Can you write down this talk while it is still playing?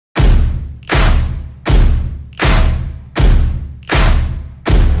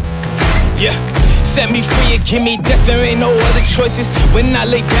Yeah, set me free and give me death, there ain't no other choices. When I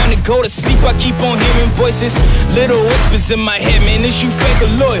lay down to go to sleep, I keep on hearing voices. Little whispers in my head, man, is you fake or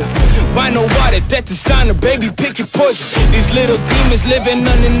loyal? Why no water, death is sign, baby, pick your poison. These little demons living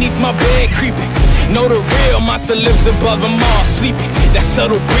underneath my bed, creeping. Know the real monster lives above them all, sleeping. That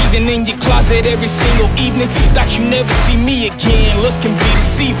subtle breathing in your closet every single evening. Thought you never see me again, looks can be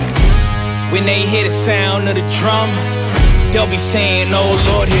deceiving. When they hear the sound of the drum, they'll be saying, oh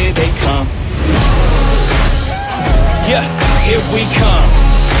Lord, here they come. Yeah, here we come.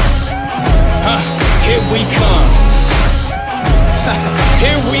 Here we come.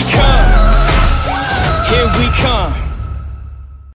 Here we come. Here we come.